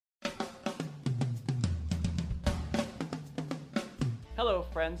Hello,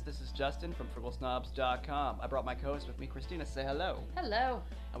 friends. This is Justin from FrugalSnobs.com. I brought my co-host with me, Christina. Say hello. Hello.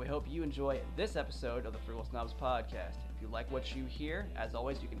 And we hope you enjoy this episode of the Frugal Snobs podcast. If you like what you hear, as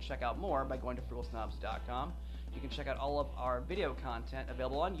always, you can check out more by going to FrugalSnobs.com. You can check out all of our video content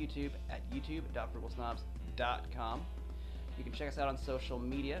available on YouTube at youtube.frugalsnobs.com. You can check us out on social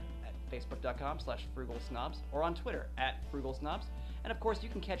media at facebook.com/frugalsnobs or on Twitter at frugalsnobs. And of course, you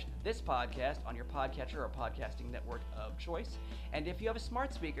can catch this podcast on your podcatcher or podcasting network of choice. And if you have a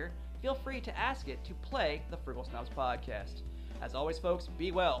smart speaker, feel free to ask it to play the Frugal Snobs podcast. As always, folks,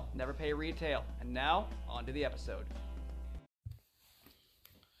 be well, never pay retail. And now, on to the episode.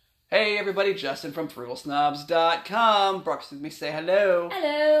 Hey everybody, Justin from FrugalSnobs.com. Brooks with me, say hello.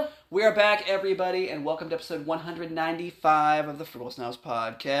 Hello. We are back, everybody, and welcome to episode 195 of the Frugal Snobs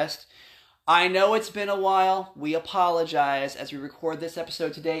podcast. I know it's been a while. We apologize. As we record this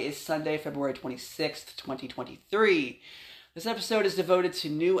episode, today is Sunday, February 26th, 2023. This episode is devoted to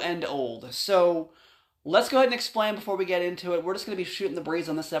new and old. So let's go ahead and explain before we get into it. We're just going to be shooting the breeze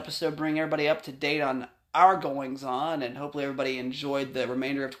on this episode, bring everybody up to date on our goings on, and hopefully everybody enjoyed the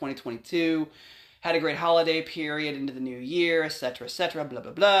remainder of 2022, had a great holiday period into the new year, etc., blah,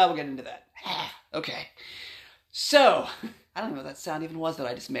 blah, blah. We'll get into that. Okay. So, I don't know what that sound even was that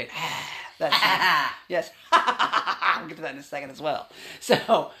I just made. That sound. Yes. We'll get to that in a second as well.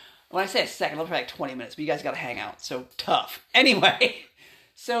 So, when I say a second, it'll be like 20 minutes, but you guys gotta hang out. So, tough. Anyway.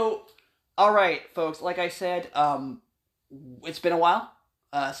 So, alright, folks. Like I said, it's been a while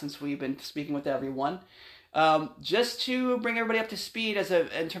since we've been speaking with everyone. Just to bring everybody up to speed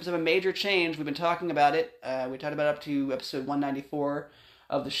in terms of a major change, we've been talking about it. We talked about it up to episode 194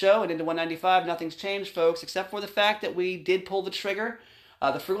 of the show, and into 195, nothing's changed, folks, except for the fact that we did pull the trigger.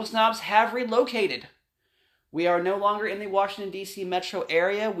 The Frugal Snobs have relocated. We are no longer in the Washington, D.C. metro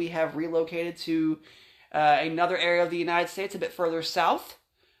area. We have relocated to another area of the United States, a bit further south.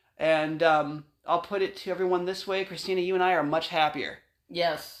 And I'll put it to everyone this way. Christina, you and I are much happier.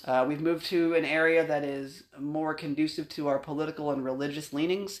 Yes. We've moved to an area that is more conducive to our political and religious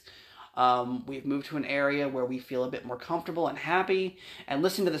leanings. We've moved to an area where we feel a bit more comfortable and happy. And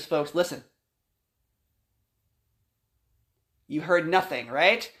listen to this, folks. Listen. You heard nothing,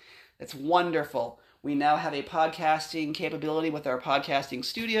 right? It's wonderful. We now have a podcasting capability with our podcasting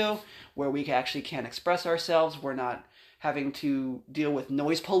studio where we actually can express ourselves. We're not having to deal with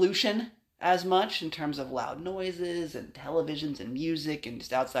noise pollution as much in terms of loud noises and televisions and music and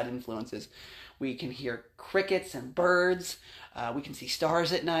just outside influences. We can hear crickets and birds. We can see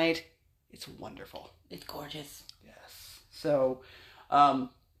stars at night. It's wonderful. It's gorgeous. Yes.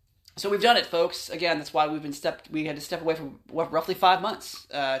 So we've done it, folks. Again, that's why we had to step away for roughly 5 months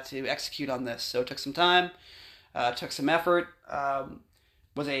to execute on this. So it took some time, took some effort.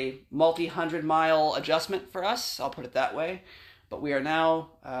 Was a multi-100-mile adjustment for us. I'll put it that way. But we are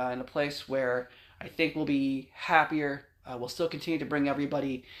now in a place where I think we'll be happier. We'll still continue to bring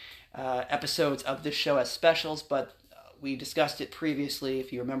everybody episodes of this show as specials, but we discussed it previously,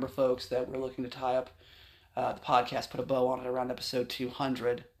 if you remember, folks, that we're looking to tie up the podcast, put a bow on it around episode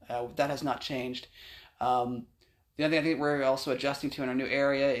 200. That has not changed. The other thing I think we're also adjusting to in our new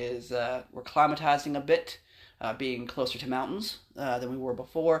area is we're climatizing a bit, being closer to mountains than we were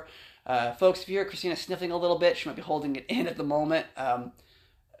before. Folks, if you hear Christina sniffling a little bit, she might be holding it in at the moment.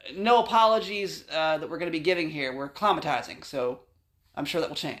 No apologies that we're going to be giving here. We're climatizing, so I'm sure that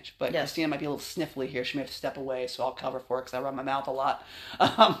will change. But yes. Christina might be a little sniffly here. She may have to step away, so I'll cover for her because I run my mouth a lot.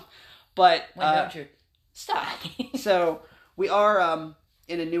 But why don't you? Stop. So we are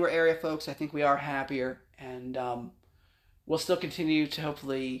in a newer area, folks. I think we are happier, and we'll still continue to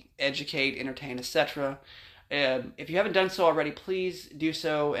hopefully educate, entertain, etc. If you haven't done so already, please do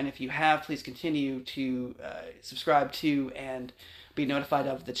so. And if you have, please continue to subscribe to and be notified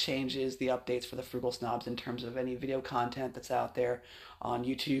of the changes, the updates for the Frugal Snobs in terms of any video content that's out there on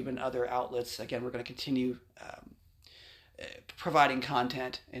YouTube and other outlets. Again, we're going to continue providing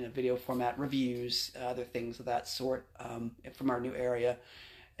content in a video format, reviews, other things of that sort from our new area.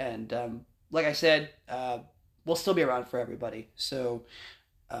 And like I said, we'll still be around for everybody. So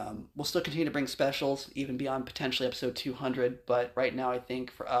we'll still continue to bring specials, even beyond potentially episode 200. But right now, I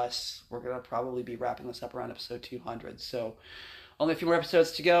think for us, we're going to probably be wrapping this up around episode 200. So only a few more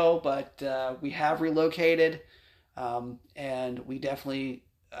episodes to go, but we have relocated. And we definitely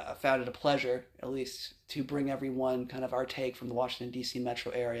found it a pleasure, at least, to bring everyone kind of our take from the Washington, D.C.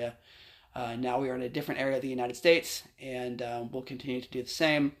 metro area. Now we are in a different area of the United States, and we'll continue to do the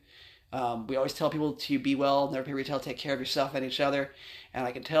same. We always tell people to be well, never be retail, take care of yourself and each other. And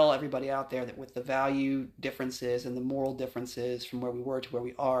I can tell everybody out there that with the value differences and the moral differences from where we were to where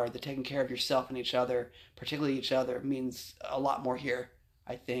we are, that taking care of yourself and each other, particularly each other, means a lot more here,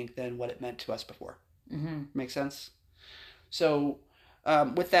 I think, than what it meant to us before. Mm-hmm. Make sense? So,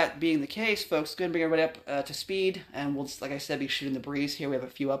 with that being the case, folks, go ahead and bring everybody up to speed, and we'll just, like I said, be shooting the breeze here. We have a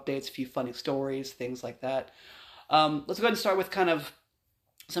few updates, a few funny stories, things like that. Let's go ahead and start with kind of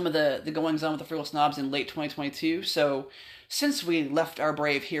some of the goings on with the Frugal Snobs in late 2022. So, since we left our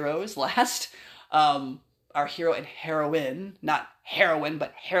brave heroes last, our hero and heroine, not heroine,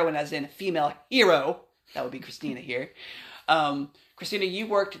 but heroine as in female hero, that would be Christina here. Christina, you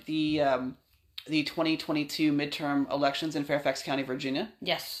worked the 2022 midterm elections in Fairfax County, Virginia.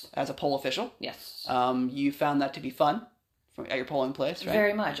 Yes. As a poll official. Yes. You found that to be fun at your polling place, right?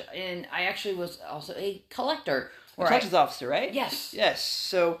 Very much. And I actually was also a collector. Collections officer, right? Yes. Yes.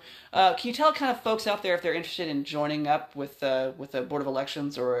 So, can you tell kind of folks out there if they're interested in joining up with a Board of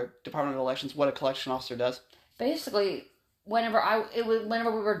Elections or a Department of Elections, what a collection officer does? Basically, whenever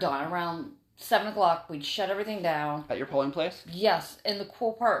we were done, around 7 o'clock, we'd shut everything down. At your polling place? Yes. And the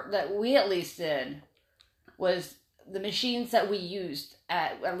cool part that we at least did was the machines that we used,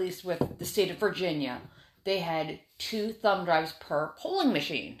 at least with the state of Virginia, they had 2 thumb drives per polling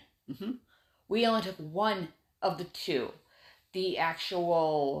machine. Mm-hmm. We only took one of the 2. The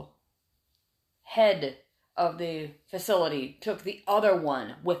actual head of the facility took the other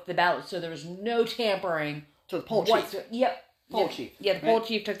one with the ballot, so there was no tampering. So the poll chief. Yep. Poll chief. Yeah, the poll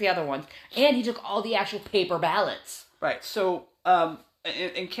chief took the other ones. And he took all the actual paper ballots. Right. So,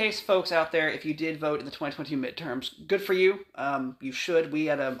 in case folks out there, if you did vote in the 2022 midterms, good for you. You should. We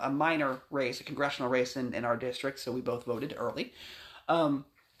had a minor race, a congressional race in our district, so we both voted early.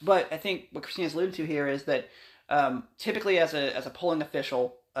 But I think what Christina's alluding to here is that typically as a polling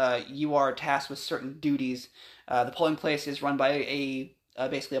official, you are tasked with certain duties. The polling place is run by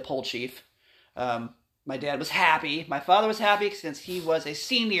basically a poll chief. My dad was happy. My father was happy since he was a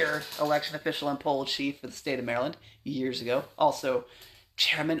senior election official and poll chief for the state of Maryland years ago. Also,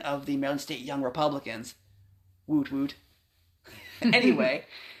 chairman of the Maryland State Young Republicans. Woot woot. Anyway,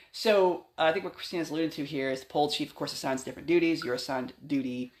 so I think what Christina's alluding to here is the poll chief, of course, assigns different duties. You're assigned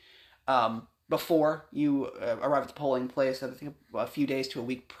duty before you arrive at the polling place, I think a few days to a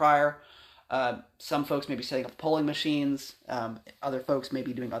week prior. Some folks may be setting up polling machines. Other folks may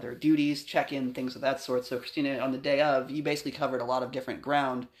be doing other duties, check-in, things of that sort. So, Christina, on the day of, you basically covered a lot of different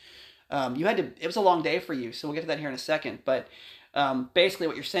ground. It was a long day for you, so we'll get to that here in a second. But basically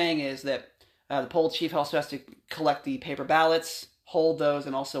what you're saying is that the poll chief also has to collect the paper ballots, hold those,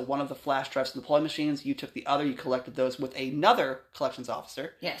 and also one of the flash drives in the polling machines. You took the other, you collected those with another collections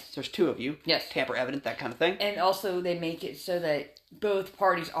officer. Yes. So there's 2 of you. Yes. Tamper evident, that kind of thing. And also they make it so that both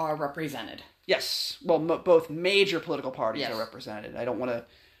parties are represented. Yes. Well, both major political parties Yes. are represented. I don't want to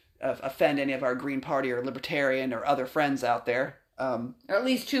offend any of our Green Party or Libertarian or other friends out there. Or at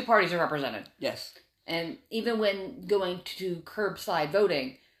least 2 parties are represented. Yes. And even when going to curbside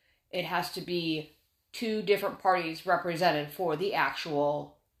voting, it has to be 2 different parties represented for the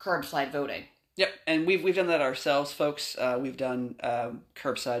actual curbside voting. Yep, and we've done that ourselves, folks. We've done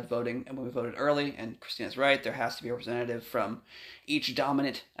curbside voting, and when we voted early, and Christina's right, there has to be a representative from each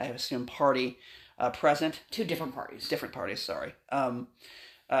dominant, I assume, party present. 2 different parties. Different parties, sorry.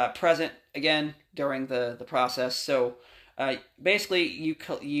 Present, again, during the process. So, basically,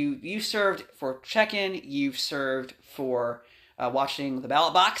 you served for check-in, you've served for watching the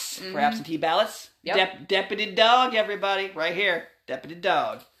ballot box for absentee ballots. Yep. Deputy dog, everybody, right here. Deputy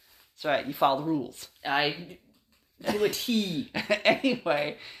dog. That's right, you follow the rules. I do a T.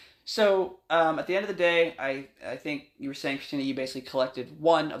 Anyway, so at the end of the day, I think you were saying, Christina, you basically collected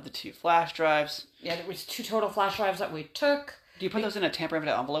one of the 2 flash drives. Yeah, there was 2 total flash drives that we took. Do you put those in a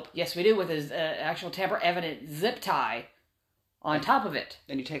tamper-evident envelope? Yes, we do, with his actual tamper-evident zip tie on top of it.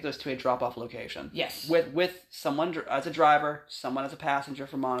 Then you take those to a drop-off location. Yes. With someone as a driver, someone as a passenger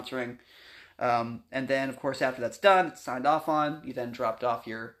for monitoring. And then, of course, after that's done, it's signed off on, you then dropped off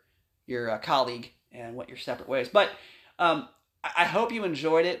your colleague and went your separate ways. But I hope you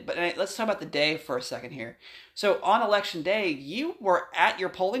enjoyed it. But let's talk about the day for a second here. So on Election Day, you were at your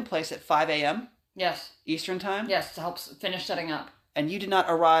polling place at 5 a.m.? Yes. Eastern time? Yes, to help finish setting up. And you did not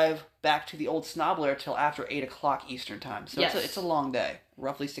arrive back to the Old Snobler till after 8 o'clock Eastern time. So yes. It's a long day,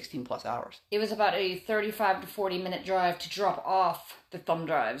 roughly 16 plus hours. It was about a 35 to 40 minute drive to drop off the thumb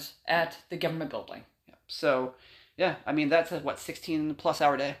drives at the government building. Yeah. So, yeah, I mean, that's a, 16 plus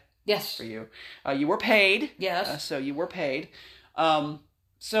hour day? Yes. For you. You were paid. Yes. So you were paid.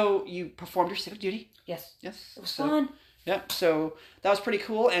 So you performed your civic duty? Yes. Yes. It was fun. Yep. So that was pretty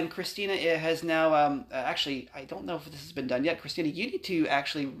cool. And Christina has now, actually, I don't know if this has been done yet. Christina, you need to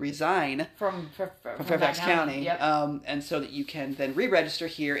actually resign From Fairfax that County. Yep. And so that you can then re-register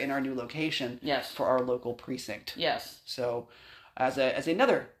here in our new location. Yes. For our local precinct. Yes. So, as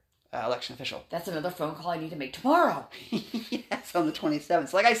another election official. That's another phone call I need to make tomorrow. Yes, on the 27th.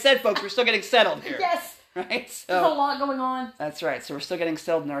 So like I said, folks, we're still getting settled here. Yes. Right? So there's a lot going on. That's right. So we're still getting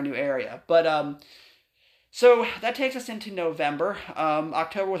settled in our new area. But so that takes us into November.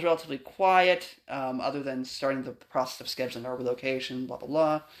 October was relatively quiet, other than starting the process of scheduling our relocation, blah, blah,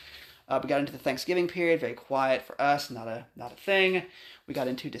 blah. We got into the Thanksgiving period, very quiet for us, not a thing. We got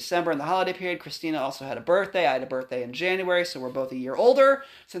into December and the holiday period. Christina also had a birthday. I had a birthday in January, so we're both a year older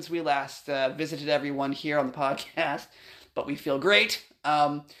since we last visited everyone here on the podcast. But we feel great.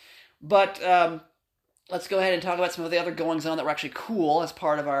 But let's go ahead and talk about some of the other goings-on that were actually cool as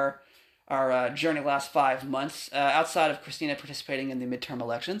part of our journey the last 5 months, outside of Christina participating in the midterm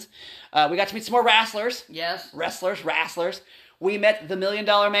elections. We got to meet some more wrestlers. Yes. Wrestlers. We met the $1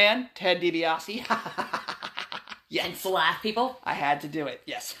 Million Man, Ted DiBiase. Yes. And to laugh, people. I had to do it,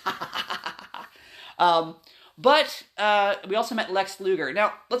 yes. But we also met Lex Luger.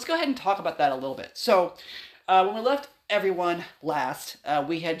 Now, let's go ahead and talk about that a little bit. So, when we left everyone last,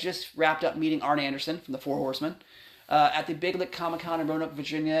 we had just wrapped up meeting Arn Anderson from the Four Horsemen at the Big Lick Comic-Con in Roanoke,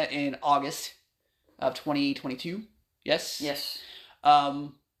 Virginia in August of 2022. Yes? Yes.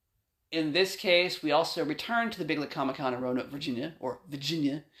 In this case, we also returned to the Big Lick Comic-Con in Roanoke,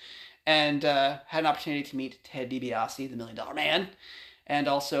 Virginia, and had an opportunity to meet Ted DiBiase, the $1 Million Man, and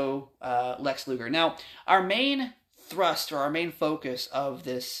also Lex Luger. Now, our main thrust, or our main focus of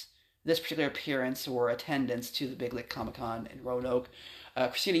this particular appearance or attendance to the Big Lick Comic-Con in Roanoke,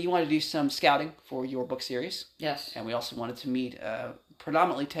 Christina, you wanted to do some scouting for your book series. Yes. And we also wanted to meet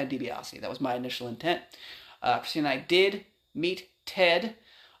predominantly Ted DiBiase. That was my initial intent. Christina and I did meet Ted.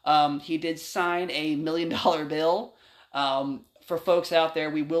 He did sign a $1 million bill. For folks out there,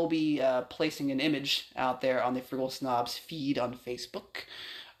 we will be placing an image out there on the Frugal Snobs feed on Facebook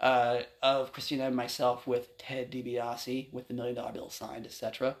of Christina and myself with Ted DiBiase with the $1 million bill signed,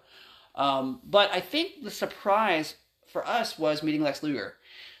 etc. But I think the surprise for us was meeting Lex Luger.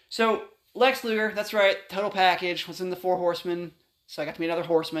 So Lex Luger, that's right, total package, was in the Four Horsemen, so I got to meet another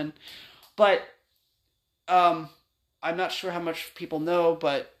horseman. But I'm not sure how much people know,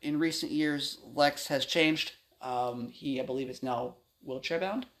 but in recent years, Lex has changed. He, I believe, is now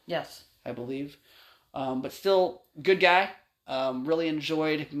wheelchair-bound. Yes. I believe. But still, good guy. Really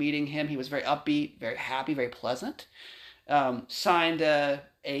enjoyed meeting him. He was very upbeat, very happy, very pleasant. Signed an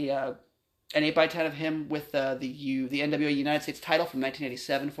 8x10 of him with the NWA United States title from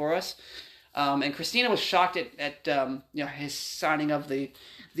 1987 for us. And Christina was shocked at his signing of the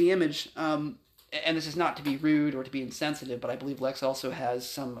image. And this is not to be rude or to be insensitive, but I believe Lex also has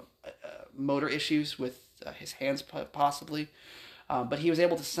some motor issues with his hands, possibly. But he was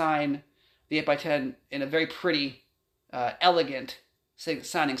able to sign the 8x10 in a very pretty, elegant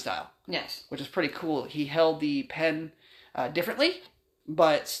signing style. Yes. Which is pretty cool. He held the pen differently,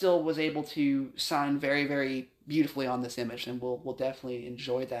 but still was able to sign very, very beautifully on this image, and we'll definitely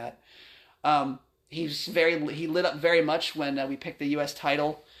enjoy that. He lit up very much when we picked the U.S.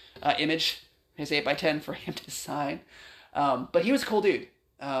 title image, his 8x10 for him to sign. But he was a cool dude.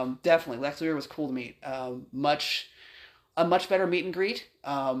 Definitely. Lex Luger was cool to meet. A much better meet and greet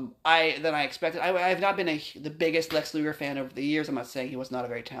than I expected. I have not been the biggest Lex Luger fan over the years. I'm not saying he was not a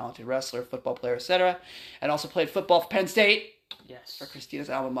very talented wrestler, football player, etc. And also played football for Penn State. Yes. For Christina's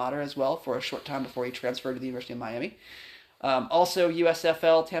alma mater as well for a short time before he transferred to the University of Miami. Also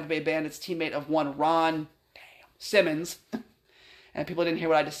USFL Tampa Bay Bandits teammate of one Ron Simmons. And people didn't hear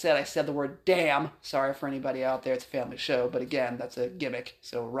what I just said. I said the word damn. Sorry for anybody out there. It's a family show. But again, that's a gimmick.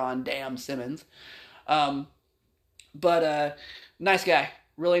 So Ron Damn Simmons. But nice guy.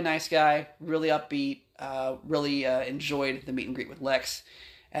 Really nice guy. Really upbeat. Really enjoyed the meet and greet with Lex.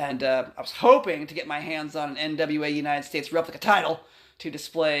 And I was hoping to get my hands on an NWA United States replica title to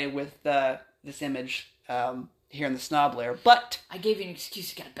display with this image here in the Snob Lair, but I gave you an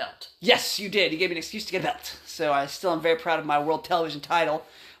excuse to get a belt. Yes, you did. You gave me an excuse to get a belt. So I still am very proud of my world television title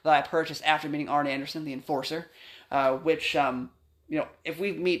that I purchased after meeting Arn Anderson, the Enforcer, which, if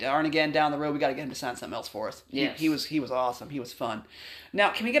we meet Arn again down the road, we got to get him to sign something else for us. Yes. He was awesome. He was fun. Now,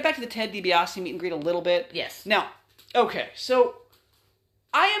 can we get back to the Ted DiBiase meet and greet a little bit? Yes. Now, okay, so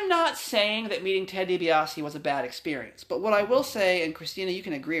I am not saying that meeting Ted DiBiase was a bad experience, but what I will say, and Christina, you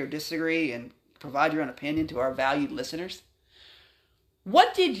can agree or disagree and provide your own opinion to our valued listeners.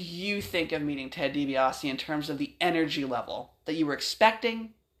 What did you think of meeting Ted DiBiase in terms of the energy level that you were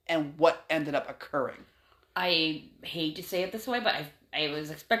expecting and what ended up occurring? I hate to say it this way, but I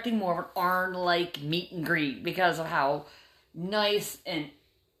was expecting more of an Arn-like meet and greet because of how nice and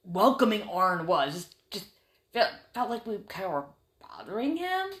welcoming Arn was. Just felt like we kind of were bothering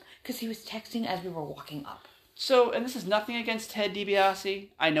him because he was texting as we were walking up. So, and this is nothing against Ted DiBiase.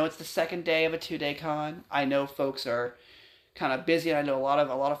 I know it's the second day of a 2-day con. I know folks are kind of busy, and I know a lot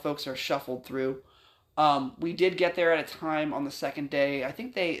of folks are shuffled through. We did get there at a time on the second day. I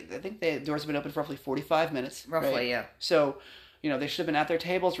think the doors have been open for roughly 45 minutes. Roughly, right? yeah. So, they should have been at their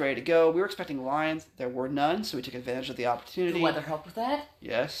tables ready to go. We were expecting lines. There were none, so we took advantage of the opportunity. The weather helped with that?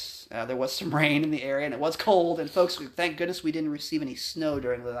 Yes. There was some rain in the area, and it was cold. And folks, thank goodness we didn't receive any snow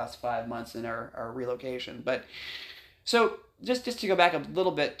during the last 5 months in our relocation. But, so, just to go back a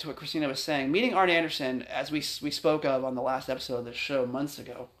little bit to what Christina was saying, meeting Arn Anderson, as we spoke of on the last episode of the show months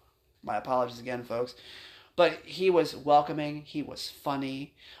ago, my apologies again, folks, but he was welcoming, he was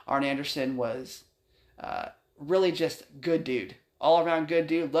funny. Arn Anderson was really just good dude. All around good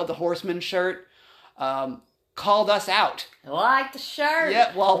dude. Loved the Horseman shirt. Called us out. Like the shirt.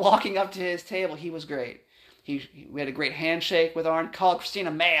 Yeah, while walking up to his table. He was great. We had a great handshake with Arn. Called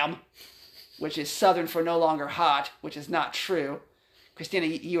Christina ma'am, which is Southern for no longer hot, which is not true. Christina,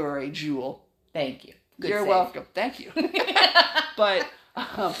 you are a jewel. Thank you. You're save. Welcome. Thank you. But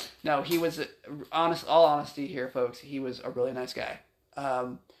no, he was all honesty here, folks. He was a really nice guy.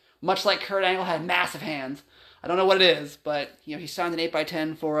 Much like Kurt Angle had massive hands. I don't know what it is, but he signed an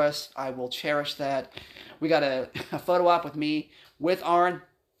 8x10 for us. I will cherish that. We got a photo op with me with Arn,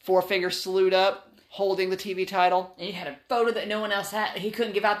 4-finger salute up, holding the TV title. And you had a photo that no one else had. He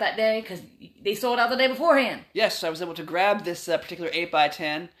couldn't give out that day because they sold out the day beforehand. Yes, I was able to grab this particular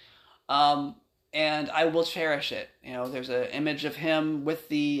 8x10. And I will cherish it. There's an image of him with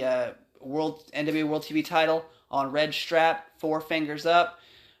the NWA World TV title on red strap, 4 fingers up.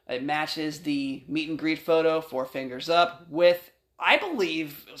 It matches the meet and greet photo, 4 fingers up, with, I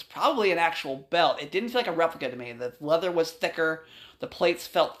believe, it was probably an actual belt. It didn't feel like a replica to me. The leather was thicker. The plates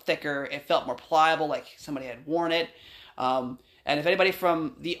felt thicker. It felt more pliable, like somebody had worn it. And if anybody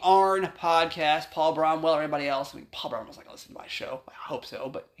from the Arn podcast, Paul Bromwell or anybody else, Paul Bromwell's not going to listen to my show. I hope so,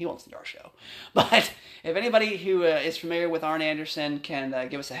 but he won't listen to our show. But if anybody who is familiar with Arn Anderson can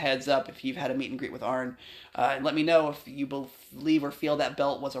give us a heads up if you've had a meet and greet with Arn, and let me know if you believe or feel that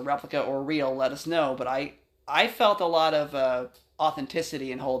belt was a replica or real. Let us know. But I felt a lot of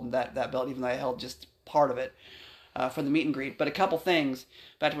authenticity in holding that belt, even though I held just part of it for the meet and greet. But a couple things,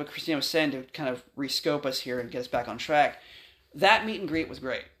 back to what Christina was saying to kind of rescope us here and get us back on track. That meet and greet was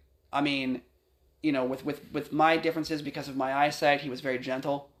great. I mean, with my differences because of my eyesight, he was very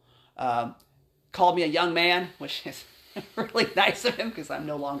gentle. Called me a young man, which is really nice of him because I'm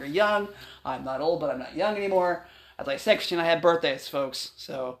no longer young. I'm not old, but I'm not young anymore. As I said, Christina and I had birthdays, folks.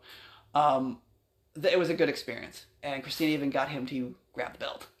 So it was a good experience. And Christina even got him to grab the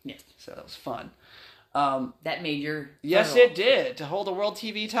belt. Yes. So that was fun. That made your... Yes, it did. To hold a World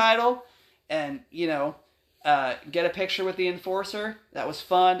TV title and, get a picture with the enforcer. That was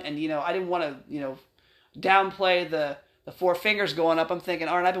fun. And, I didn't want to, downplay the 4 fingers going up. I'm thinking,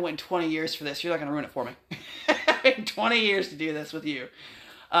 Arn, I've been waiting 20 years for this. You're not going to ruin it for me. I've been 20 years to do this with you.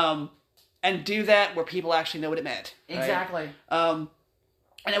 And do that where people actually know what it meant. Right? Exactly.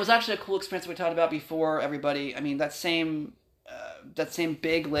 And it was actually a cool experience we talked about before, everybody. I mean, that same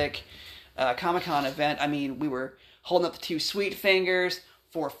Big Lick Comic-Con event, we were holding up the 2 sweet fingers,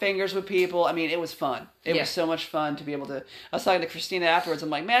 4 fingers with people. It was fun. It was so much fun to be able to... I was talking to Christina afterwards. I'm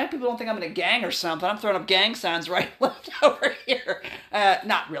like, man, people don't think I'm in a gang or something. I'm throwing up gang signs right left over here.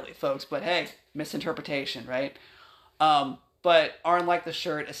 Not really, folks, but hey, misinterpretation, right? But Arn liked the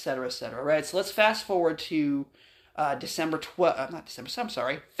shirt, etc., right? So let's fast forward to February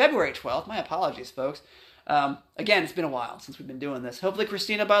 12th. My apologies, folks. Again, it's been a while since we've been doing this. Hopefully,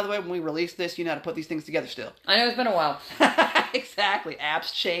 Christina, by the way, when we release this, you know how to put these things together still. I know it's been a while. Exactly.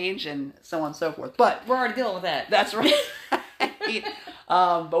 Apps change and so on and so forth. But we're already dealing with that. That's right.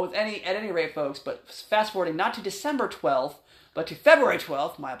 But at any rate, folks, but fast forwarding not to December 12th, but to February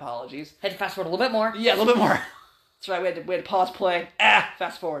 12th, my apologies. Had to fast forward a little bit more. Yeah, a little bit more. That's right, we had to pause play.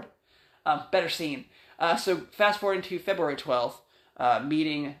 Fast forward. Better scene. So fast forwarding to February 12th,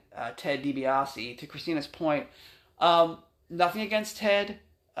 meeting Ted DiBiase. To Christina's point, nothing against Ted.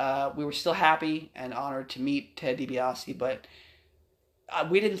 We were still happy and honored to meet Ted DiBiase, but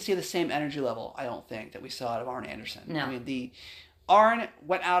we didn't see the same energy level, I don't think, that we saw out of Arn Anderson. No. Arn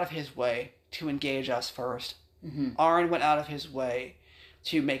went out of his way to engage us first. Mm-hmm. Arn went out of his way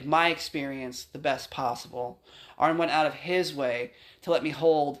to make my experience the best possible. Arn went out of his way to let me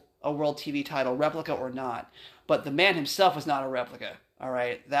hold a World TV title, replica or not. But the man himself was not a replica. All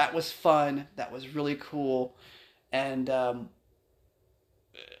right, that was fun. That was really cool, and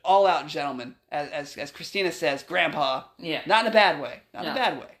all out gentleman, as Christina says, Grandpa. Yeah. Not in a bad way. Not in a No.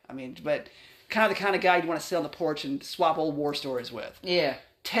 bad way. I mean, but kind of the kind of guy you want to sit on the porch and swap old war stories with. Yeah.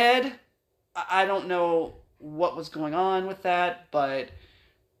 Ted, I don't know what was going on with that, but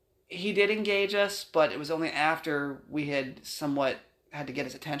he did engage us, but it was only after we had somewhat had to get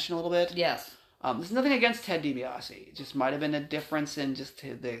his attention a little bit. Yes. There's nothing against Ted DiBiase. It just might have been a difference in just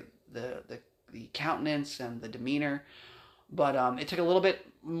the countenance and the demeanor. But it took a little bit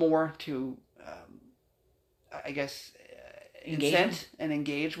more to, I guess, consent and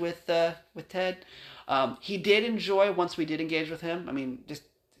engage with Ted. He did enjoy, once we did engage with him, I mean, just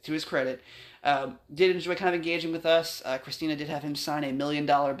to his credit, did enjoy kind of engaging with us. Christina did have him sign $1 million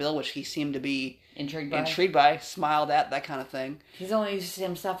bill, which he seemed to be intrigued by, smiled at, that kind of thing. He's only used to see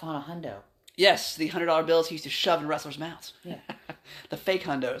himself on a hundo. Yes, the $100 bills he used to shove in wrestlers' mouths. Yeah. The fake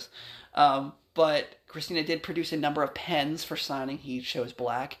hundos. But Christina did produce a number of pens for signing. He chose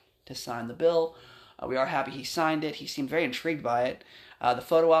black to sign the bill. We are happy he signed it. He seemed very intrigued by it. The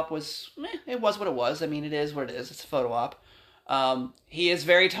photo op was, it was what it was. I mean, it is what it is. It's a photo op. He is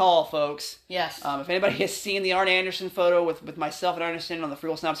very tall, folks. Yes. If anybody has seen the Arn Anderson photo with myself and Arn Anderson on the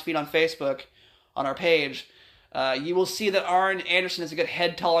Frugal Snobs feed on Facebook, on our page, you will see that Arn Anderson is a good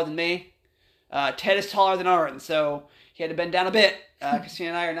head taller than me. Ted is taller than Arn, so he had to bend down a bit. Christina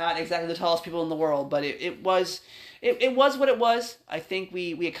and I are not exactly the tallest people in the world, but it was what it was. I think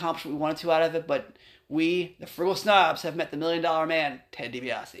we accomplished what we wanted to out of it, but we, the Frugal Snobs, have met the $1 million man, Ted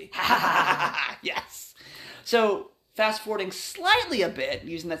DiBiase. Yes. So, fast forwarding slightly a bit,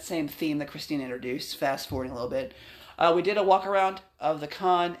 using that same theme that Christina introduced, fast forwarding a little bit, we did a walk around of the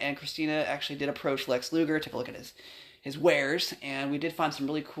con, and Christina actually did approach Lex Luger, took a look at his wares, and we did find some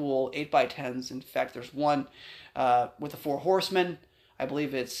really cool 8x10s. In fact, there's one with the Four Horsemen. I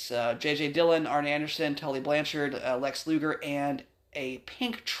believe it's J.J. Dillon, Arn Anderson, Tully Blanchard, Lex Luger, and a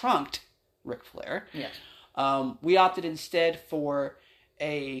pink trunked Ric Flair. Yes. We opted instead for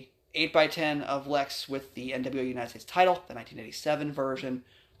a 8x10 of Lex with the NWO United States title, the 1987 version.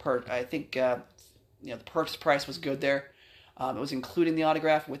 I think the purchase price was good there. It was including the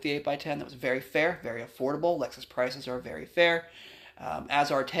autograph with the 8x10. That was very fair, very affordable. Lex's prices are very fair. As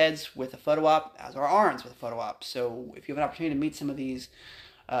are Ted's with a photo op, as are Arn's with a photo op. So if you have an opportunity to meet some of these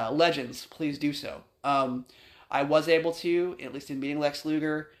legends, please do so. I was able to, at least in meeting Lex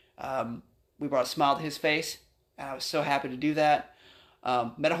Luger, we brought a smile to his face, and I was so happy to do that.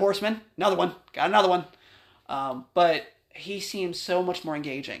 Met a Horseman, got another one. But he seemed so much more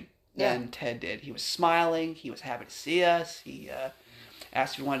engaging than Ted did. He was smiling, he was happy to see us, he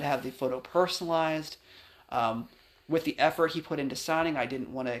asked if we wanted to have the photo personalized. With the effort he put into signing, I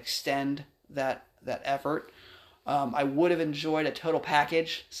didn't want to extend that effort. I would have enjoyed a total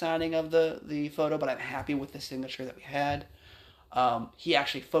package signing of the photo, but I'm happy with the signature that we had. He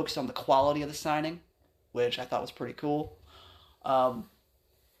actually focused on the quality of the signing, which I thought was pretty cool.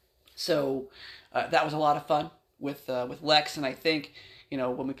 So that was a lot of fun with Lex, and I think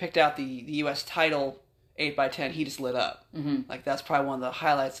when we picked out the U.S. title 8x10, he just lit up. Mm-hmm. Like that's probably one of the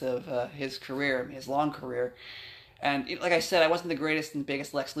highlights of his career, his long career. And like I said, I wasn't the greatest and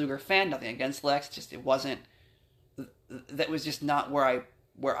biggest Lex Luger fan. Nothing against Lex, just it wasn't. That was just not where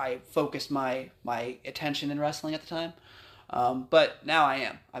I focused my attention in wrestling at the time. But now I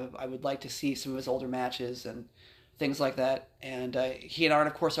am. I would like to see some of his older matches and things like that. And he and Arn,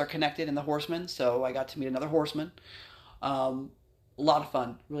 of course, are connected in the Horsemen, so I got to meet another Horseman. A lot of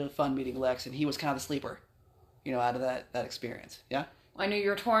fun, really fun meeting Lex, and he was kind of the sleeper, out of that experience. Yeah. I knew you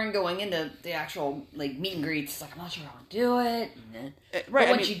were torn going into the actual meet and greets. It's like, I'm not sure I want to do it. Right.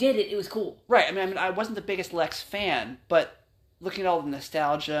 But once you did it, it was cool. Right. I mean, I wasn't the biggest Lex fan, but looking at all the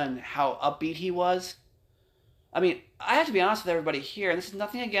nostalgia and how upbeat he was, I mean, I have to be honest with everybody here, and this is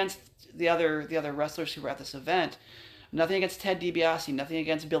nothing against the other wrestlers who were at this event, nothing against Ted DiBiase, nothing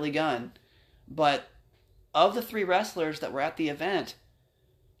against Billy Gunn, but of the three wrestlers that were at the event,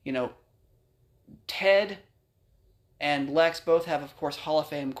 Ted and Lex both have, of course, Hall of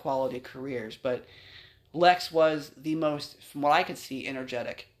Fame quality careers, but Lex was the most, from what I could see,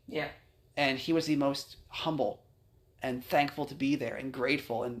 energetic. Yeah. And he was the most humble and thankful to be there and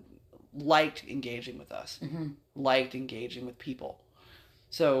grateful and liked engaging with us, liked engaging with people.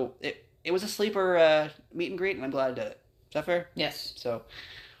 So it was a sleeper meet and greet, and I'm glad I did it. Is that fair? Yes. So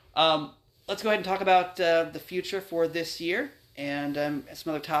let's go ahead and talk about the future for this year and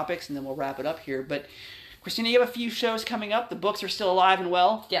some other topics, and then we'll wrap it up here. But Christina, you have a few shows coming up. The books are still alive and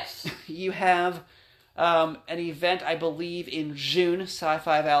well. Yes. You have an event, I believe, in June,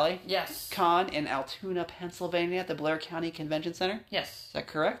 Sci-Fi Valley Yes. Con in Altoona, Pennsylvania at the Blair County Convention Center. Yes. Is that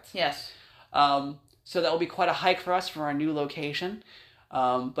correct? Yes. So that will be quite a hike for us for our new location.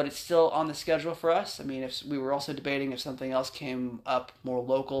 But it's still on the schedule for us. I mean, if we were also debating if something else came up more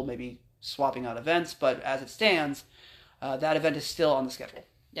local, maybe swapping out events. But as it stands, that event is still on the schedule.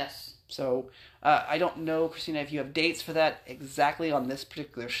 Yes. So I don't know, Christina, if you have dates for that exactly on this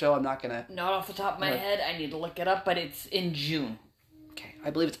particular show. I'm not gonna. Not off the top of my head. I need to look it up, but it's in June. Okay, I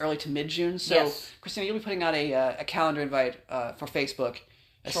believe it's early to mid-June. So, Yes. Christina, you'll be putting out a calendar invite for Facebook,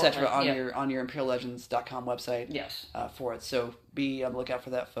 etc. on yeah. your ImperialLegends.com website. Yes. For it. So be on the lookout for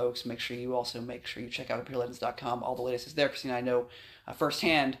that, folks. Make sure you check out ImperialLegends.com. All the latest is there. Christina, I know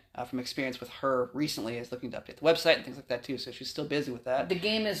firsthand from experience with her recently is looking to update the website and things like that too. So she's still busy with that. The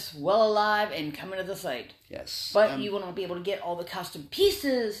game is well alive and coming to the site. Yes. But you will not be able to get all the custom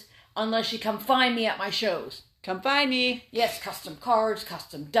pieces unless you come find me at my shows. Come find me. Yes, custom cards,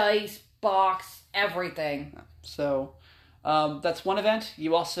 custom dice, box, everything. So that's one event.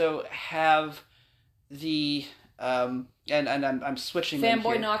 You also have the and I'm switching.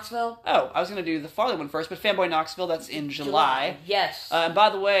 Fanboy Knoxville. Oh, I was going to do the Farley one first, but Fanboy Knoxville, that's in July. Yes. And by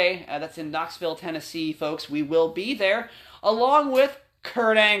the way, that's in Knoxville, Tennessee, folks. We will be there along with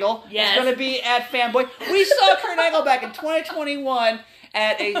Kurt Angle. Yes. He's going to be at Fanboy. We saw Kurt Angle back in 2021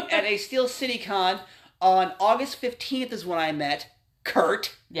 at a Steel City Con. On August 15th is when I met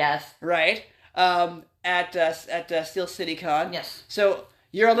Kurt. Yes. Right? At Steel City Con. Yes. So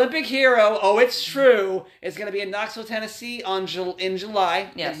your Olympic hero, oh, it's true, is going to be in Knoxville, Tennessee in July,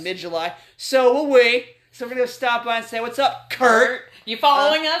 Yes. in mid-July. So will we. So we're going to stop by and say, what's up, Kurt? You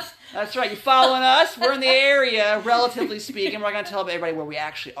following us? That's right. You following us? We're in the area, relatively speaking. We're not going to tell everybody where we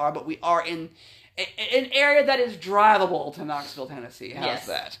actually are, but we are in an area that is drivable to Knoxville, Tennessee. How's Yes.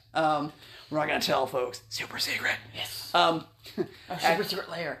 that? We're not going to tell folks. Super secret. Yes. Our Super secret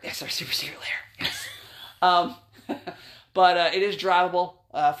lair. Yes, our super secret lair. Yes. But it is drivable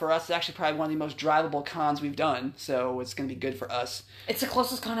for us. It's actually probably one of the most drivable cons we've done, so it's going to be good for us. It's the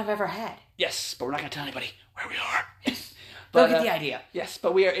closest con I've ever had. Yes, but we're not going to tell anybody where we are. Yes. But, They'll get the idea. Yes,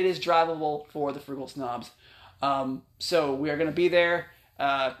 but it is drivable for the Frugal Snobs. So we are going to be there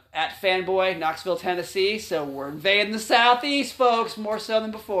at Fanboy, Knoxville, Tennessee. So we're invading the Southeast, folks, more so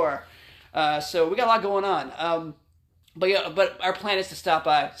than before. So we got a lot going on. But our plan is to stop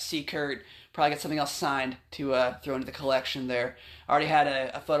by, see Kurt, probably get something else signed to throw into the collection there. I already had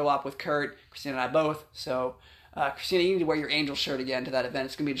a photo op with Kurt, Christina and I both. So, Christina, you need to wear your Angel shirt again to that event.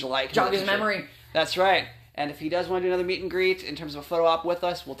 It's going to be July. Jog his memory. That's right. And if he does want to do another meet and greet in terms of a photo op with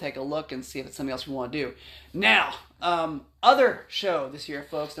us, we'll take a look and see if it's something else we want to do. Now, other show this year,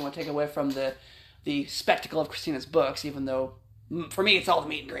 folks, that I want to take away from the spectacle of Christina's books, even though for me it's all the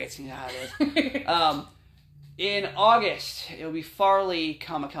meet and greets. You know how it is. In August, it will be Farley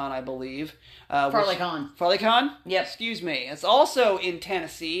Comic-Con, I believe. FarleyCon. FarleyCon? Yep. Excuse me. It's also in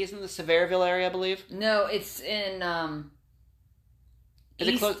Tennessee. Isn't it the Sevierville area, I believe? No, it's in Is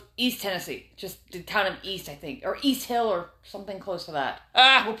it close? East Tennessee. Just the town of East, I think. Or East Hill or something close to that.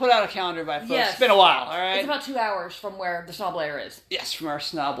 We'll put out a calendar invite, folks. Yes. It's been a while, all right? It's about 2 hours from where the Snob Lair is. Yes, from our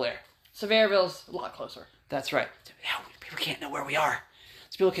Snob Lair. Sevierville's a lot closer. That's right. Now people can't know where we are.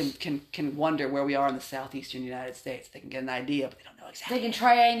 So people can wonder where we are in the southeastern United States. They can get an idea, but they don't know exactly. They can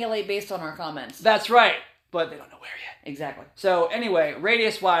triangulate based on our comments. That's right, but they don't know where yet. Exactly. So anyway,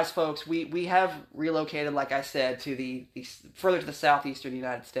 radius-wise, folks, we have relocated, like I said, to the further to the southeastern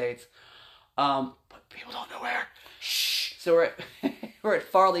United States, but people don't know where. Shh. So we're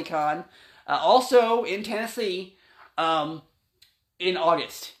at FarleyCon, also in Tennessee, in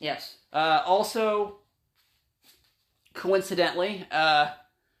August. Yes. Also, coincidentally,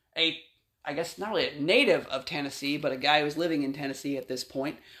 I guess not really a native of Tennessee, but a guy who's living in Tennessee at this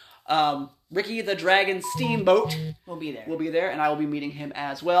point. Ricky the Dragon Steamboat We'll be there. will be there, and I will be meeting him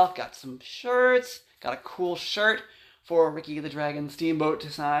as well. Got some shirts, got a cool shirt for Ricky the Dragon Steamboat to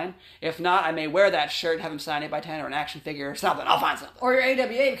sign. If not, I may wear that shirt and have him sign 8x10 or an action figure or something. I'll find something. Or your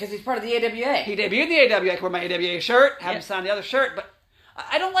AWA, because he's part of the AWA. He debuted in the AWA. I can wear my AWA shirt, have him sign the other shirt, but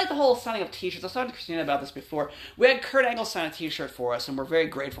I don't like the whole signing of t-shirts. I was talking to Christina about this before. We had Kurt Angle sign a t-shirt for us, and we're very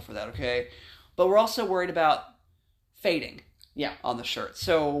grateful for that, okay? But we're also worried about fading on the shirt.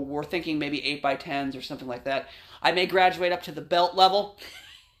 So we're thinking maybe 8x10s or something like that. I may graduate up to the belt level,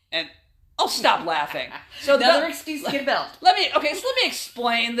 and I'll stop laughing. So Another excuse to get a belt. let me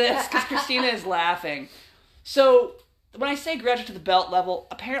explain this, because Christina is laughing. So when I say graduate to the belt level,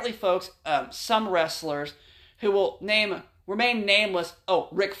 apparently, folks, some wrestlers who will remain nameless. Oh,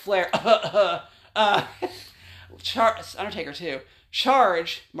 Ric Flair. Undertaker too.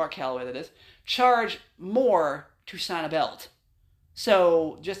 Mark Calloway, that is. charge more to sign a belt.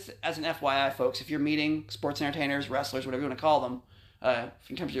 So, just as an FYI, folks, if you're meeting sports entertainers, wrestlers, whatever you want to call them,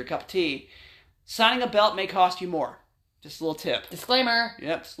 in terms of your cup of tea, signing a belt may cost you more. Just a little tip. Disclaimer.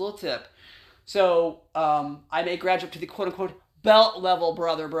 Yep, just a little tip. So, I may graduate up to the quote-unquote belt level,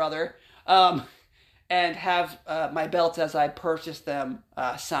 brother, and have my belts as I purchase them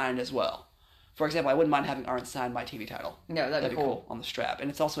signed as well. For example, I wouldn't mind having Arn sign my TV title. No, that'd be cool. On the strap.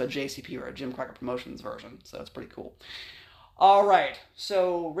 And it's also a JCP, or a Jim Crockett Promotions version, so it's pretty cool. All right,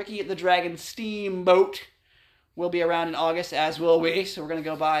 so Ricky the Dragon Steamboat will be around in August, as will we. So we're going to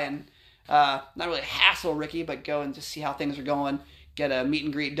go by and not really hassle Ricky, but go and just see how things are going, get a meet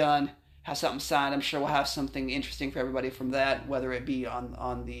and greet done, have something signed. I'm sure we'll have something interesting for everybody from that, whether it be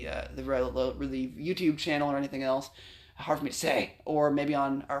on the YouTube channel or anything else. Hard for me to say. Or maybe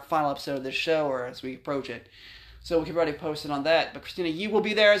on our final episode of this show, or as we approach it. So we'll keep everybody posted on that. But Christina, you will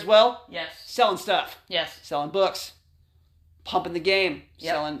be there as well? Yes. Selling stuff. Yes. Selling books. Pumping the game.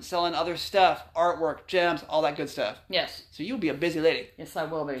 Yep. Selling other stuff. Artwork, gems, all that good stuff. Yes. So you'll be a busy lady. Yes, I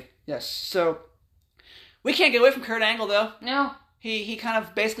will be. Yes. So we can't get away from Kurt Angle, though. No. He kind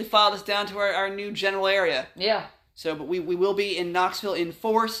of basically followed us down to our new general area. Yeah. So, but we will be in Knoxville in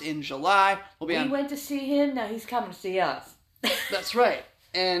force in July. We went to see him, now he's coming to see us. That's right.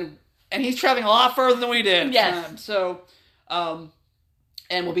 And he's traveling a lot further than we did. Yes. And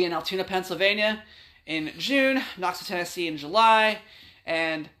we'll be in Altoona, Pennsylvania in June, Knoxville, Tennessee in July,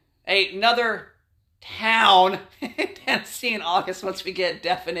 and another town in Tennessee in August once we get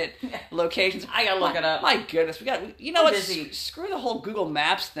definite locations. I gotta look it up. My goodness, you know what? Busy. Screw the whole Google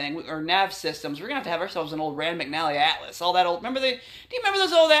Maps thing or nav systems. We're gonna have ourselves an old Rand McNally atlas. All that old. Do you remember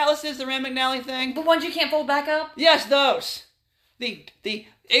those old atlases, the Rand McNally thing? The ones you can't fold back up? Yes, those. The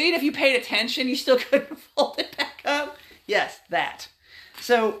even if you paid attention, you still couldn't fold it back up. Yes, that.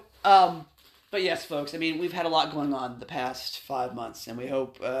 So, but yes, folks, I mean, we've had a lot going on the past 5 months, and we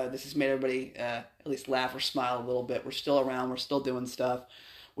hope this has made everybody at least laugh or smile a little bit. We're still around. We're still doing stuff.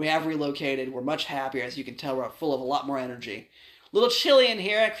 We have relocated. We're much happier. As you can tell, we're full of a lot more energy. A little chilly in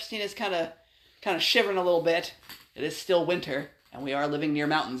here. Christina's kind of shivering a little bit. It is still winter, and we are living near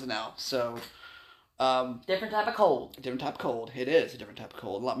mountains now, so... different type of cold. Different type of cold. It is a different type of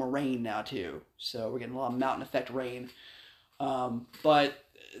cold. A lot more rain now, too. So we're getting a lot of mountain effect rain. But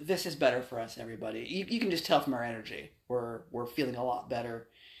this is better for us, everybody. You can just tell from our energy. We're feeling a lot better.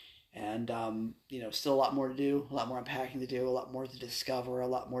 And, still a lot more to do. A lot more unpacking to do. A lot more to discover. A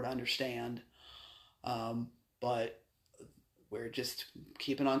lot more to understand. But we're just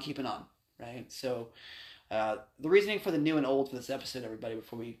keeping on, right? So... the reasoning for the new and old for this episode, everybody,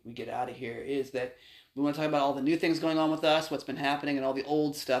 before we get out of here, is that we want to talk about all the new things going on with us, what's been happening, and all the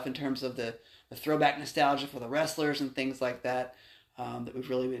old stuff in terms of the throwback nostalgia for the wrestlers and things like that that we've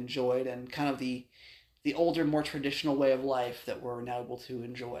really enjoyed, and kind of the older, more traditional way of life that we're now able to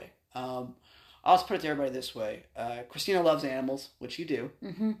enjoy. I'll just put it to everybody this way. Christina loves animals, which you do,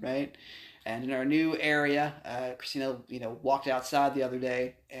 right? And in our new area, Christina, walked outside the other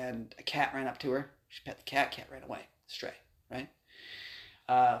day, and a cat ran up to her. She pet the cat ran away, stray, right?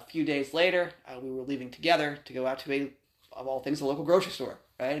 A few days later, we were leaving together to go out to of all things, a local grocery store,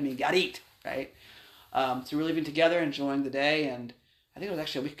 right? I mean, gotta eat, right? So we were leaving together, enjoying the day, and I think it was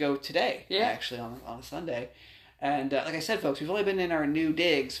actually a week ago today, actually, on a Sunday. And like I said, folks, we've only been in our new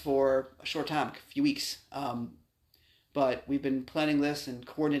digs for a short time, a few weeks. But we've been planning this and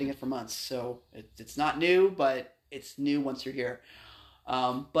coordinating it for months, so it's not new, but it's new once you're here.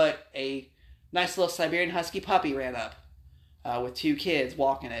 But a nice little Siberian Husky puppy ran up with two kids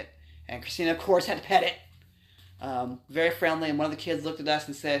walking it. And Christina, of course, had to pet it. Very friendly. And one of the kids looked at us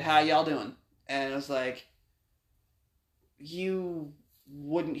and said, "How y'all doing?" And I was like, you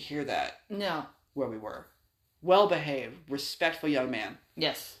wouldn't hear that. No. Where we were. Well-behaved, respectful young man.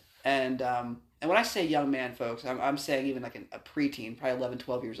 Yes. And when I say young man, folks, I'm saying even like a preteen, probably 11,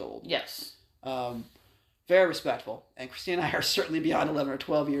 12 years old. Yes. Very respectful. And Christina and I are certainly beyond 11 or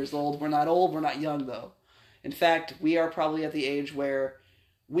 12 years old. We're not old. We're not young, though. In fact, we are probably at the age where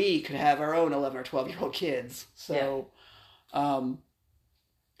we could have our own 11 or 12-year-old kids. So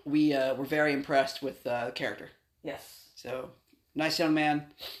we're very impressed with the character. Yes. So, nice young man.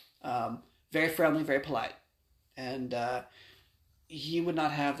 Very friendly, very polite. And he would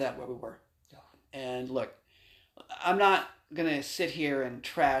not have that where we were. And look, I'm not going to sit here and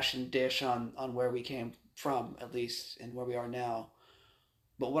trash and dish on where we came from, at least, and where we are now.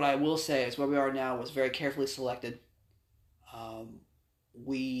 But what I will say is where we are now was very carefully selected.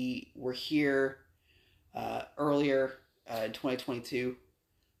 We were here earlier in 2022,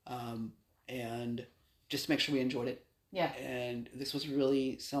 and just to make sure we enjoyed it. Yeah. And this was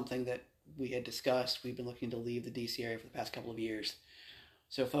really something that we had discussed, we've been looking to leave the DC area for the past couple of years.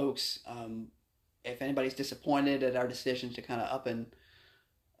 So, folks, if anybody's disappointed at our decision to kind of up and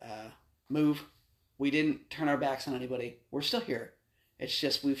move, we didn't turn our backs on anybody. We're still here. It's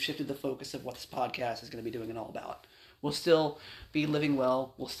just we've shifted the focus of what this podcast is going to be doing and all about. We'll still be living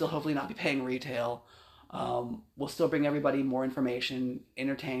well. We'll still hopefully not be paying retail. We'll still bring everybody more information,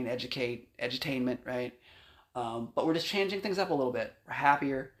 entertain, educate, edutainment, right? But we're just changing things up a little bit. We're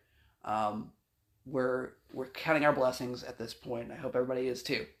happier. We're counting our blessings at this point. I hope everybody is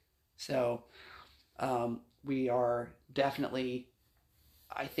too. So we are definitely,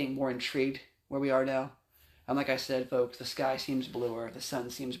 I think, more intrigued where we are now. And like I said, folks, the sky seems bluer, the sun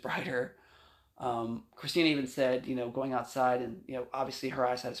seems brighter. Christina even said, going outside and, obviously her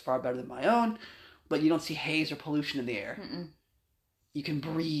eyesight is far better than my own, but you don't see haze or pollution in the air. Mm-mm. You can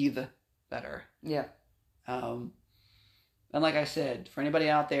breathe better. Yeah. And like I said, for anybody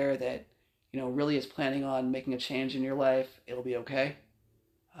out there that, really is planning on making a change in your life, it'll be okay.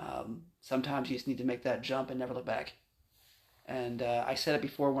 Sometimes you just need to make that jump and never look back. And I said it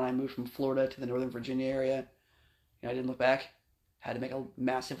before when I moved from Florida to the Northern Virginia area. I didn't look back. Had to make a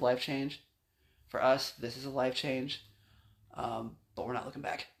massive life change. For us, this is a life change. But we're not looking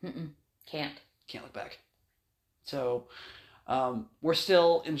back. Can't look back. So we're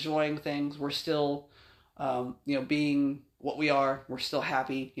still enjoying things. We're still, being what we are. We're still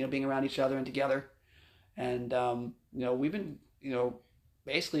happy, being around each other and together. And, we've been,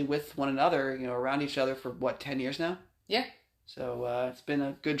 basically with one another, around each other for 10 years now? Yeah. So it's been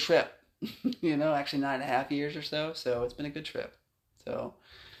a good trip, actually 9.5 years or so. So it's been a good trip. So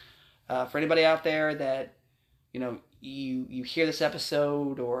for anybody out there that, you hear this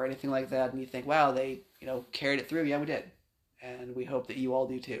episode or anything like that and you think, wow, they, carried it through. Yeah, we did. And we hope that you all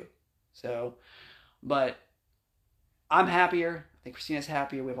do too. So, but I'm happier. I think Christina's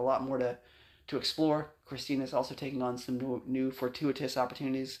happier. We have a lot more to explore. Christina's also taking on some new fortuitous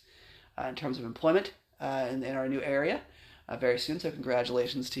opportunities in terms of employment in our new area very soon. So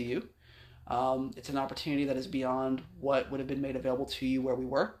congratulations to you. It's an opportunity that is beyond what would have been made available to you where we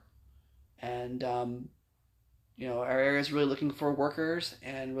were. And, our area is really looking for workers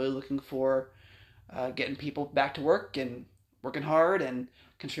and really looking for getting people back to work and working hard and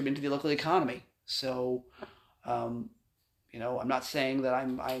contributing to the local economy. So, I'm not saying that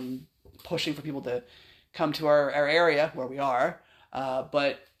I'm pushing for people to come to our area where we are,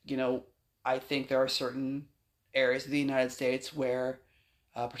 but, I think there are certain areas of the United States where,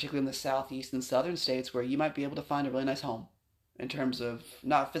 particularly in the southeast and southern states, where you might be able to find a really nice home in terms of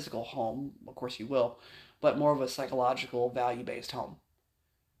not a physical home, of course you will, but more of a psychological, value-based home.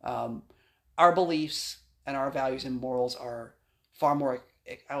 Our beliefs and our values and morals are far more,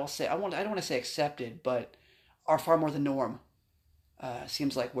 I don't want to say accepted, but are far more the norm.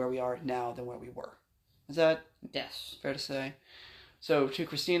 Seems like where we are now than where we were. Is that fair to say? So to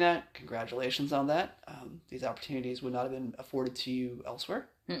Christina, congratulations on that. These opportunities would not have been afforded to you elsewhere.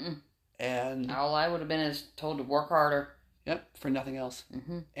 And all I would have been is told to work harder. Yep, for nothing else.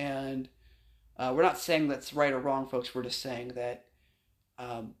 And we're not saying that's right or wrong, folks. We're just saying that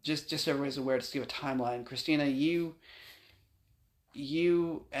just so everybody's aware, just to give a timeline. Christina, you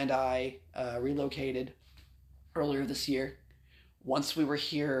and I relocated earlier this year. Once we were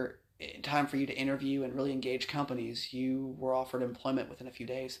here in time for you to interview and really engage companies, you were offered employment within a few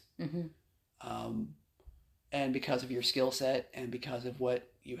days. And because of your skill set and because of what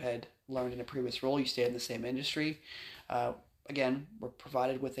you had learned in a previous role, you stayed in the same industry. Again, we're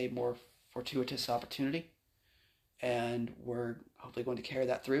provided with a more fortuitous opportunity, and we're hopefully going to carry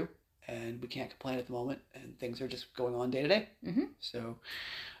that through. And we can't complain at the moment, and things are just going on day to day. So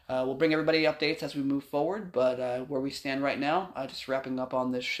we'll bring everybody updates as we move forward, but where we stand right now, just wrapping up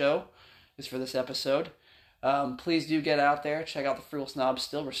on this show, is for this episode. Please do get out there, check out the Frugal Snobs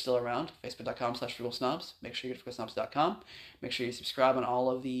still. We're still around, facebook.com/frugalsnobs. Make sure you go to frugalsnobs.com. Make sure you subscribe on all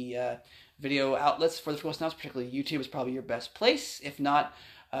of the video outlets for the Frugal Snobs, particularly YouTube is probably your best place. If not,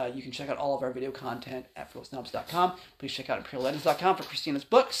 you can check out all of our video content at frugalsnobs.com. Please check out imperiallegends.com for Christina's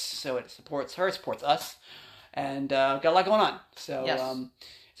books. So it supports her, it supports us. And got a lot going on. So, yes.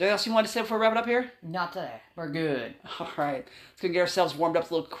 Is there anything else you wanted to say before we wrap it up here? Not today. We're good. All right. Let's go get ourselves warmed up.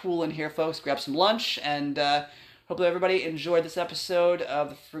 It's a little cool in here, folks. Grab some lunch. And hopefully everybody enjoyed this episode of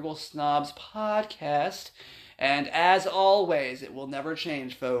the Frugal Snobs podcast. And as always, it will never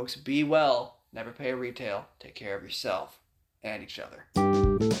change, folks. Be well. Never pay retail. Take care of yourself and each other.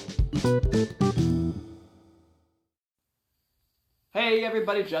 Hey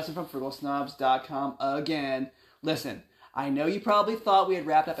everybody, Justin from frugalsnobs.com again. Listen, I know you probably thought we had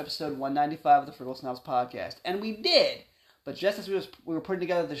wrapped up episode 195 of the Frugal Snobs podcast, and we did. But just as we were putting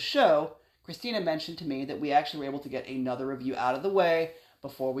together the show, Christina mentioned to me that we actually were able to get another review out of the way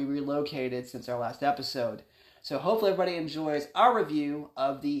before we relocated since our last episode. So hopefully everybody enjoys our review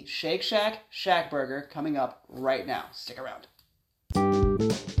of the Shake Shack Shack Burger coming up right now. Stick around.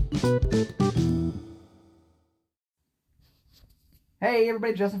 Hey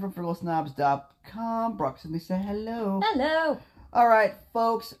everybody, Justin from FrugalSnobs.com. Brock with me, say hello. Hello. All right,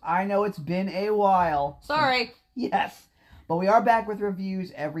 folks, I know it's been a while. Sorry. Yes, but we are back with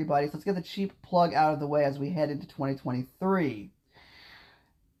reviews, everybody. So let's get the cheap plug out of the way as we head into 2023.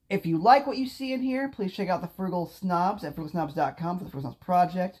 If you like what you see in here, please check out the Frugal Snobs at FrugalSnobs.com for the Frugal Snobs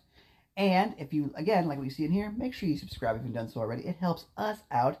Project. And if you, again, like what you see in here, make sure you subscribe if you've done so already. It helps us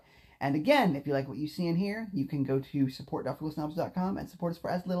out. And again, if you like what you see in here, you can go to support.frugalsnobs.com and support us for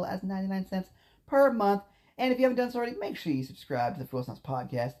as little as 99 cents per month. And if you haven't done so already, make sure you subscribe to the Frugal Snobs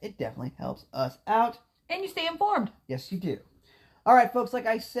Podcast. It definitely helps us out. And you stay informed. Yes, you do. All right, folks, like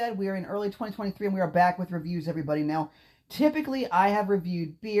I said, we are in early 2023, and we are back with reviews, everybody. Now, typically, I have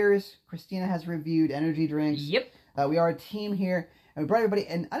reviewed beers. Christina has reviewed energy drinks. Yep. We are a team here, and we brought everybody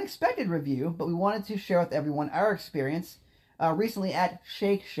an unexpected review, but we wanted to share with everyone our experience recently at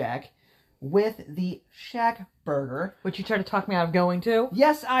Shake Shack with the Shack Burger. Which you tried to talk me out of going to?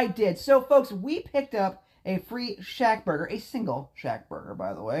 Yes, I did. So, folks, we picked up a free Shack Burger, a single Shack Burger,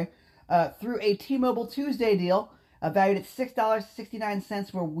 by the way, through a T-Mobile Tuesday deal valued at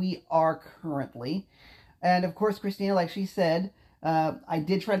 $6.69 where we are currently. And, of course, Christina, like she said, I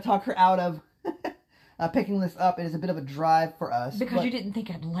did try to talk her out of picking this up. It is a bit of a drive for us. Because you didn't think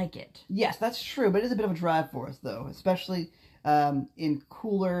I'd like it. Yes, that's true, but it is a bit of a drive for us, though, especially in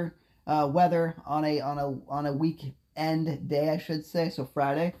cooler weather on a weekend day, I should say, so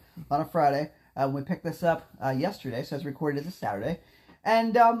Friday, on a Friday. We picked this up yesterday, so it's recorded as a Saturday.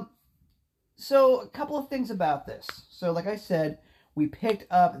 And so a couple of things about this. So like I said, we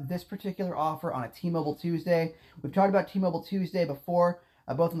picked up this particular offer on a T-Mobile Tuesday. We've talked about T-Mobile Tuesday before,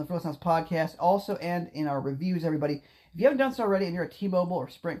 both on the Frugal Snobs podcast, also and in our reviews, everybody. If you haven't done so already and you're a T-Mobile or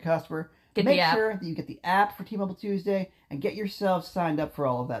Sprint customer, make sure that you get the app for T-Mobile Tuesday and get yourself signed up for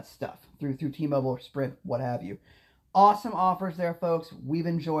all of that stuff through T-Mobile or Sprint, what have you. Awesome offers there, folks. We've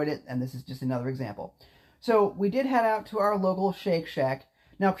enjoyed it, and this is just another example. So we did head out to our local Shake Shack.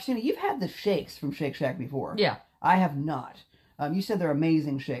 Now, Christina, you've had the shakes from Shake Shack before. Yeah. I have not. You said they're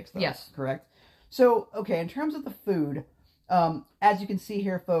amazing shakes, though. Yes. Correct? So, okay, in terms of the food, as you can see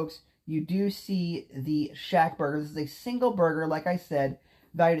here, folks, you do see the Shack Burger. This is a single burger, like I said,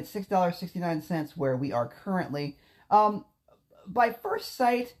 valued at $6.69 where we are currently. By first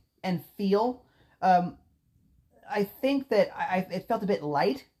sight and feel, I think that it felt a bit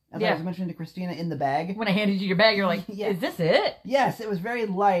light, as I was mentioning to Christina in the bag. When I handed you your bag, you're like, Is this it? Yes, it was very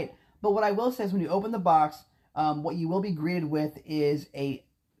light. But what I will say is when you open the box, what you will be greeted with is a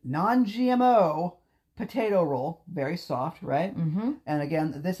non-GMO potato roll. Very soft, right? Mm-hmm. And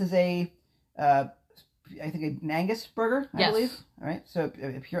again, this is I think an Angus burger, I believe. All right, so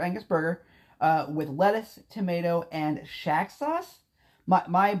a pure Angus burger with lettuce, tomato, and Shack sauce.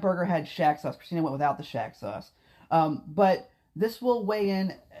 My burger had Shack sauce. Christina went without the Shack sauce. But this will weigh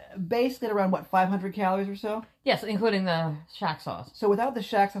in basically at around, 500 calories or so? Yes, including the Shack sauce. So without the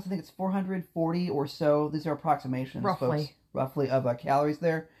Shack sauce, I think it's 440 or so. These are approximations, folks. Roughly of calories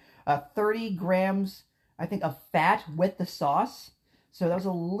there. 30 grams, I think, of fat with the sauce. So that was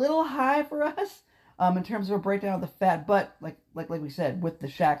a little high for us in terms of a breakdown of the fat. But like we said, with the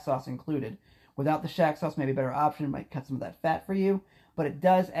Shack sauce included. Without the Shack sauce, maybe a better option. It might cut some of that fat for you. But it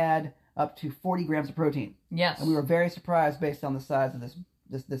does add up to 40 grams of protein. Yes. And we were very surprised based on the size of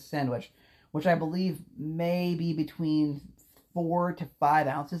this sandwich, which I believe may be between 4 to 5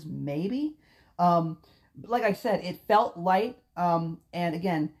 ounces, maybe. Like I said, it felt light. And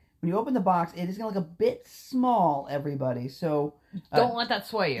again, when you open the box, it is going to look a bit small, everybody. So don't let that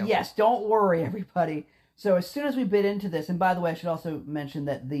sway you. Yes, don't worry, everybody. So as soon as we bit into this, and by the way, I should also mention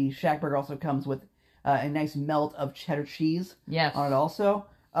that the Shack Burger also comes with a nice melt of cheddar cheese on it also.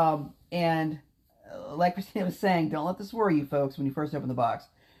 And like Christina was saying, don't let this worry you, folks, when you first open the box.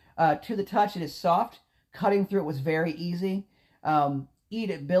 To the touch, it is soft. Cutting through it was very easy.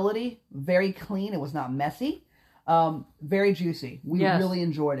 Eatability, very clean. It was not messy. Very juicy. We really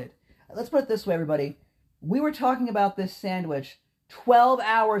enjoyed it. Let's put it this way, everybody. We were talking about this sandwich 12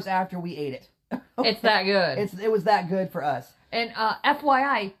 hours after we ate it. It's that good. It was that good for us. And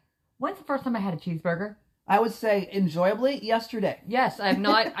FYI, when's the first time I had a cheeseburger? I would say enjoyably yesterday. Yes, I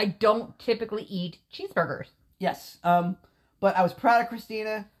don't typically eat cheeseburgers. Yes. But I was proud of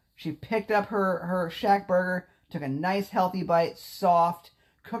Christina. She picked up her Shack Burger, took a nice healthy bite, soft,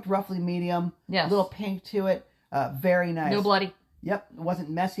 cooked roughly medium, a little pink to it. Very nice. No bloody. Yep, it wasn't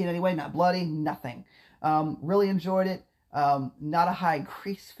messy in any way, not bloody, nothing. Really enjoyed it. Not a high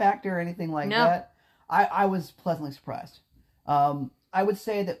grease factor or anything like that. I was pleasantly surprised. I would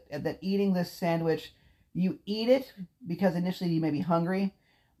say that eating this sandwich, you eat it because initially you may be hungry,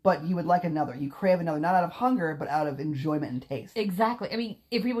 but you would like another. You crave another, not out of hunger, but out of enjoyment and taste. Exactly. I mean,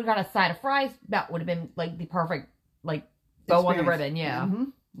 if we would have got a side of fries, that would have been like the perfect bow on the ribbon. Yeah.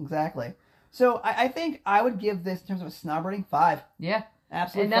 Mm-hmm. Exactly. So I think I would give this, in terms of a snob rating, 5. Yeah.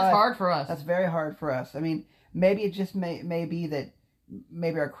 Absolutely. And that's 5. hard for us. That's very hard for us. I mean, maybe it just may be that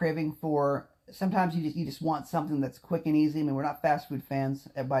maybe our craving for, sometimes you just want something that's quick and easy. I mean, we're not fast food fans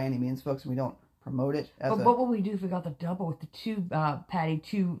by any means, folks, and we don't promote it. But what would we do if we got the double with the 2 patty,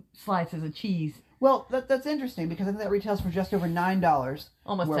 2 slices of cheese? Well, that's interesting because I think that retails for just over $9.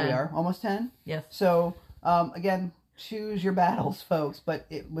 Almost where 10. we are. Almost 10? Yes. So, again, choose your battles, folks, but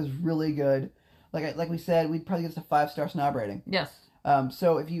it was really good. Like we said, we'd probably give this a 5-star snob rating. Yes.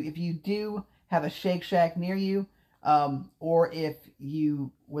 So if you do have a Shake Shack near you, or if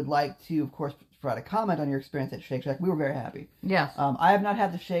you would like to, of course, provide a comment on your experience at Shake Shack, we were very happy. Yes. I have not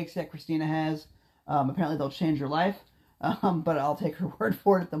had the shakes that Christina has. Apparently they'll change your life, but I'll take her word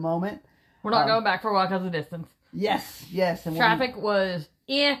for it at the moment. We're not going back for a while because of distance. Yes. And traffic was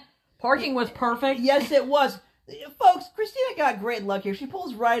parking was perfect. Yes, it was. Folks, Christina got great luck here. She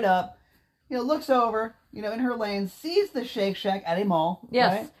pulls right up, looks over, in her lane, sees the Shake Shack at a mall.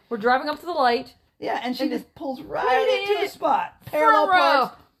 Yes. Right? We're driving up to the light. Yeah, and she just pulls right into a spot.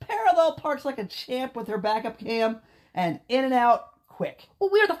 Parallel parks like a champ with her backup cam, and in and out quick. Well,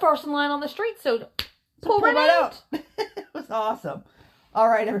 we were the first in line on the street, so pull right out. It was awesome. All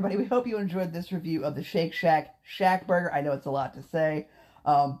right, everybody, we hope you enjoyed this review of the Shake Shack Burger. I know it's a lot to say,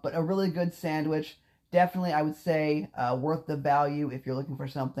 but a really good sandwich. Definitely, I would say, worth the value if you're looking for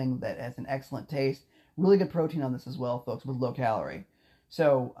something that has an excellent taste. Really good protein on this as well, folks, with low calorie.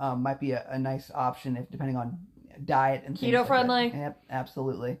 So, might be a nice option if depending on diet and things keto like friendly. That. Yep,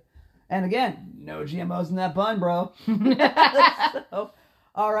 absolutely. And again, no GMOs in that bun, bro. So,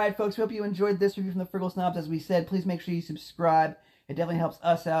 all right, folks, we hope you enjoyed this review from the Frugal Snobs. As we said, please make sure you subscribe. It definitely helps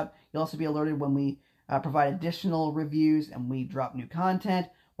us out. You'll also be alerted when we provide additional reviews and we drop new content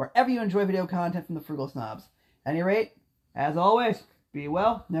wherever you enjoy video content from the Frugal Snobs. At any rate, as always, be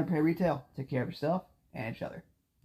well, never pay retail. Take care of yourself and each other.